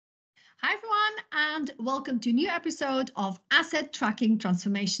Hi everyone, and welcome to a new episode of Asset Tracking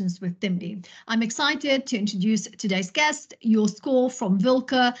Transformations with Dimly. I'm excited to introduce today's guest, Jost Cors from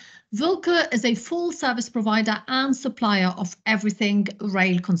Willke. Willke is a full service provider and supplier of everything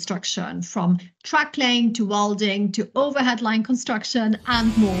rail construction, from track laying to welding to overhead line construction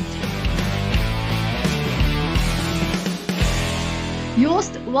and more.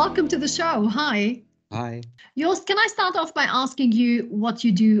 Jost, welcome to the show. Hi. Hi. Jost, can I start off by asking you what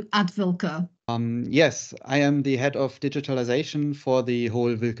you do at Willke? Yes, I am the head of digitalization for the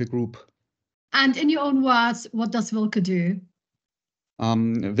whole Willke Group. And in your own words, what does Willke do?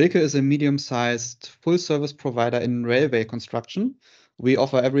 Willke is a medium-sized full-service provider in railway construction. We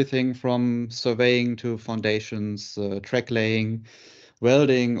offer everything from surveying to foundations, track laying,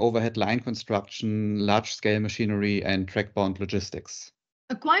 welding, overhead line construction, large-scale machinery, and track-bound logistics.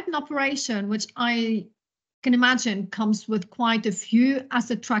 Quite an operation, which I can imagine comes with quite a few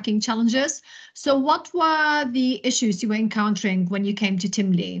asset tracking challenges. So what were the issues you were encountering when you came to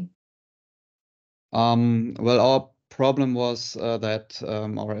Timley? Well, our problem was that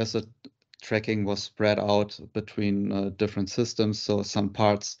our asset tracking was spread out between different systems. So some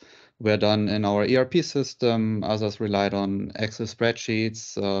parts were done in our ERP system, others relied on Excel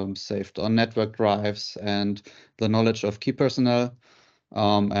spreadsheets, saved on network drives, and the knowledge of key personnel.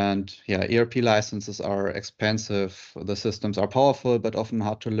 And yeah, ERP licenses are expensive. The systems are powerful, but often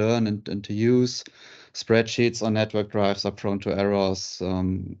hard to learn and to use. Spreadsheets on network drives are prone to errors.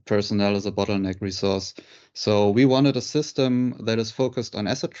 Personnel is a bottleneck resource. So we wanted a system that is focused on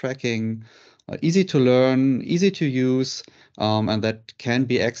asset tracking, easy to learn, easy to use, and that can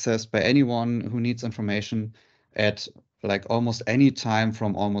be accessed by anyone who needs information at like almost any time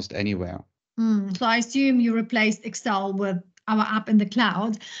from almost anywhere. So I assume you replaced Excel with our app in the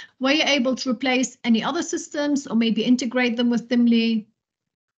cloud. Were you able to replace any other systems or maybe integrate them with Dimly?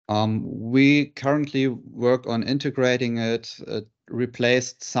 We currently work on integrating it,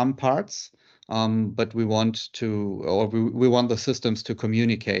 replaced some parts, but we want to, or we want the systems to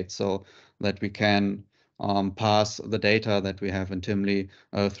communicate so that we can pass the data that we have in Timly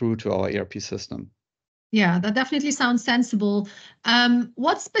through to our ERP system. Yeah, that definitely sounds sensible.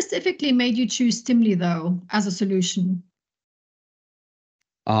 What specifically made you choose Timly, though, as a solution?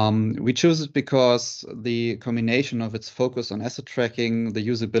 We choose it because the combination of its focus on asset tracking, the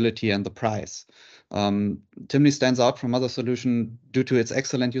usability, and the price. Timly stands out from other solutions due to its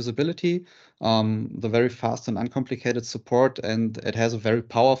excellent usability, the very fast and uncomplicated support, and it has a very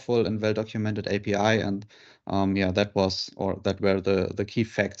powerful and well-documented API. And yeah, that were the key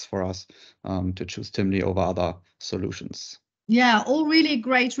facts for us to choose Timly over other solutions. Yeah, all really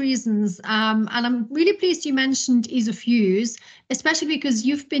great reasons. And I'm really pleased you mentioned ease of use, especially because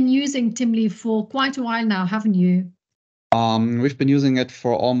you've been using Timly for quite a while now, haven't you? We've been using it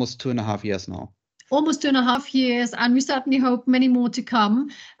for almost 2.5 years now. Almost 2.5 years, and we certainly hope many more to come.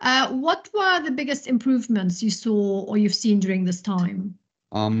 What were the biggest improvements you saw or you've seen during this time?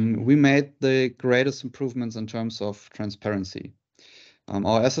 We made the greatest improvements in terms of transparency.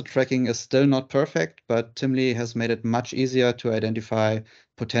 Our asset tracking is still not perfect, but Timly has made it much easier to identify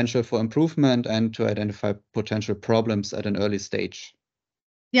potential for improvement and to identify potential problems at an early stage.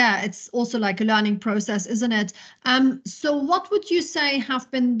 Yeah, it's also like a learning process, isn't it? So what would you say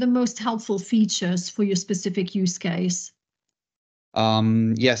have been the most helpful features for your specific use case?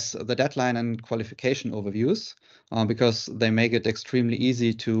 Yes, the deadline and qualification overviews, because they make it extremely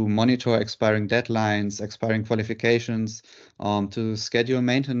easy to monitor expiring deadlines, expiring qualifications, to schedule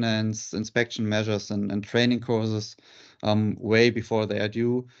maintenance, inspection measures, and training courses way before they are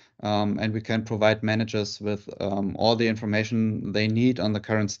due. And we can provide managers with all the information they need on the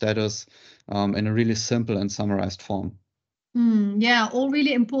current status in a really simple and summarized form. Yeah, all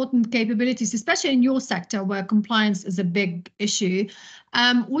really important capabilities, especially in your sector where compliance is a big issue.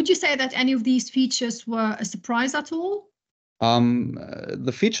 Would you say that any of these features were a surprise at all?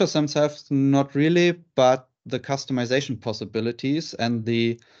 The features themselves, not really, but the customization possibilities and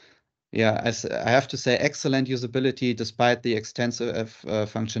as I have to say, excellent usability despite the extensive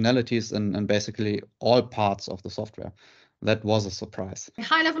functionalities in basically all parts of the software. That was a surprise.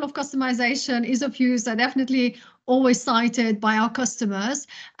 High level of customization, ease of use are definitely always cited by our customers.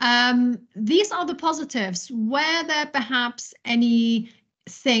 These are the positives. Were there perhaps any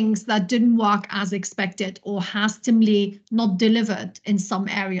things that didn't work as expected, or has Timly not delivered in some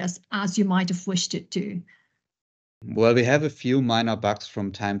areas as you might have wished it to? Well, we have a few minor bugs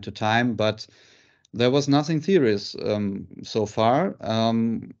from time to time, but there was nothing serious so far.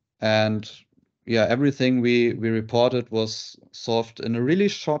 And yeah, everything we reported was solved in a really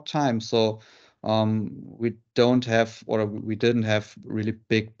short time. So we don't have, or we didn't have really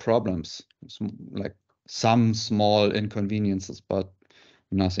big problems, like some small inconveniences, but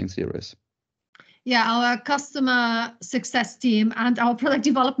nothing serious. Yeah, our customer success team and our product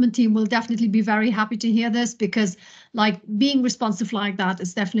development team will definitely be very happy to hear this, because like being responsive like that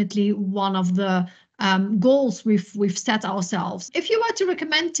is definitely one of the goals we've set ourselves. If you were to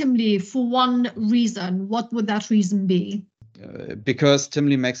recommend Timly for one reason, what would that reason be? Because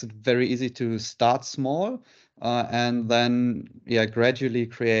Timly makes it very easy to start small and then gradually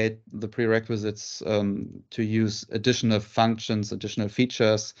create the prerequisites to use additional functions, additional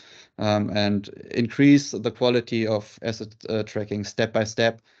features, and increase the quality of asset tracking step by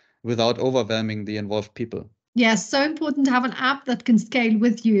step without overwhelming the involved people. Yes, so important to have an app that can scale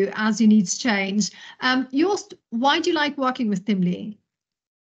with you as your needs change. Jost, why do you like working with Timly?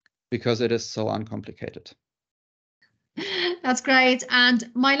 Because it is so uncomplicated. That's great.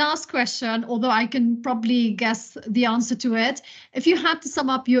 And my last question, although I can probably guess the answer to it, if you had to sum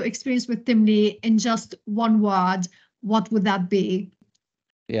up your experience with Timly in just one word, what would that be?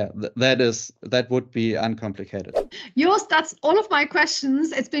 Yeah, that would be uncomplicated. Yours, that's all of my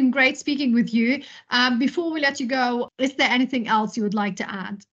questions. It's been great speaking with you. Before we let you go, is there anything else you would like to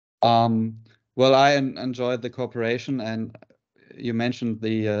add? Well, I enjoyed the cooperation, and you mentioned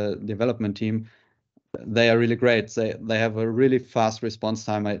the development team. They are really great. They have a really fast response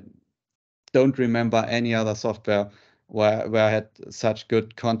time. I don't remember any other software where I had such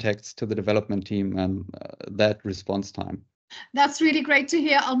good contacts to the development team and that response time. That's really great to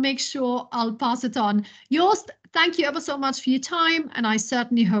hear. I'll make sure I'll pass it on. Jost, thank you ever so much for your time, and I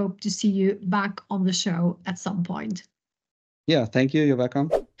certainly hope to see you back on the show at some point. Yeah, thank you. You're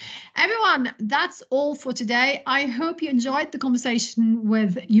welcome. Everyone, that's all for today. I hope you enjoyed the conversation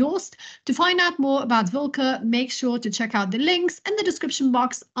with Jost. To find out more about Willke, make sure to check out the links in the description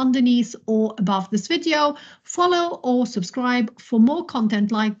box underneath or above this video. Follow or subscribe for more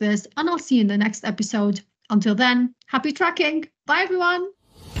content like this, and I'll see you in the next episode. Until then, happy tracking. Bye, everyone.